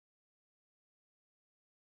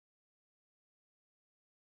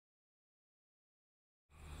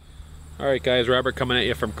Alright guys, Robert coming at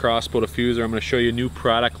you from Crossbow Defuser. I'm going to show you a new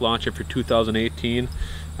product launching for 2018,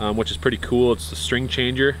 which is pretty cool. It's the string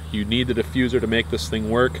changer. You need the diffuser to make this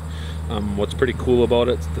thing work. What's pretty cool about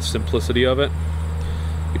it is the simplicity of it.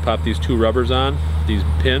 You pop these two rubbers on, these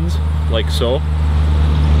pins, like so.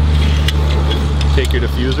 Take your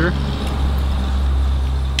diffuser.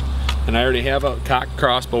 And I already have a cocked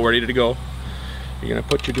crossbow ready to go. You're going to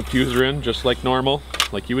put your diffuser in just like normal,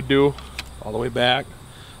 like you would do, all the way back.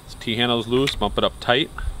 T-handle is loose, bump it up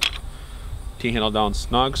tight. T-handle down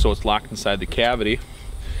snug so it's locked inside the cavity.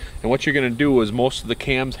 And what you're going to do is most of the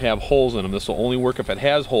cams have holes in them. This will only work if it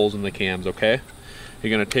has holes in the cams, okay?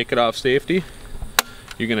 You're going to take it off safety.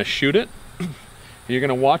 You're going to shoot it. And you're going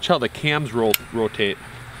to watch how the cams rotate.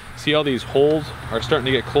 See how these holes are starting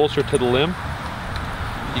to get closer to the limb?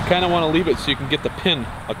 You kind of want to leave it so you can get the pin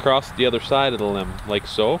across the other side of the limb, like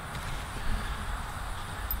so.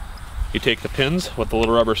 You take the pins with the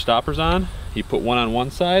little rubber stoppers on, you put one on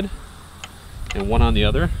one side and one on the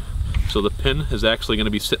other. So the pin is actually going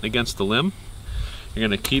to be sitting against the limb. You're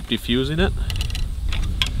going to keep diffusing it.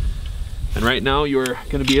 And right now you're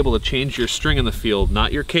going to be able to change your string in the field,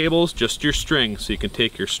 not your cables, just your string. So you can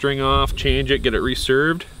take your string off, change it, get it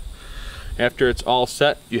reserved. After it's all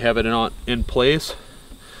set, you have it in place.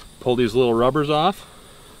 Pull these little rubbers off.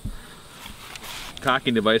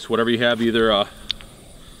 Cocking device, whatever you have, either a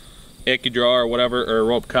draw or whatever, or a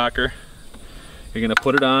rope cocker. You're going to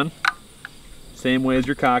put it on same way as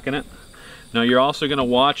you're cocking it. Now you're also going to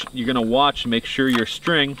watch and make sure your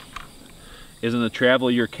string is in the travel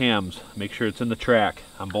of your cams. Make sure it's in the track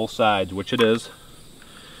on both sides, which it is.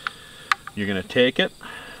 You're going to take it,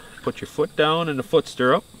 put your foot down in the foot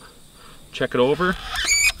stirrup, check it over,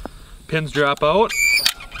 pins drop out,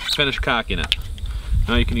 finish cocking it.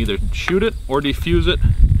 Now you can either shoot it or defuse it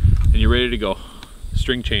and you're ready to go.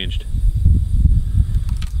 String changed.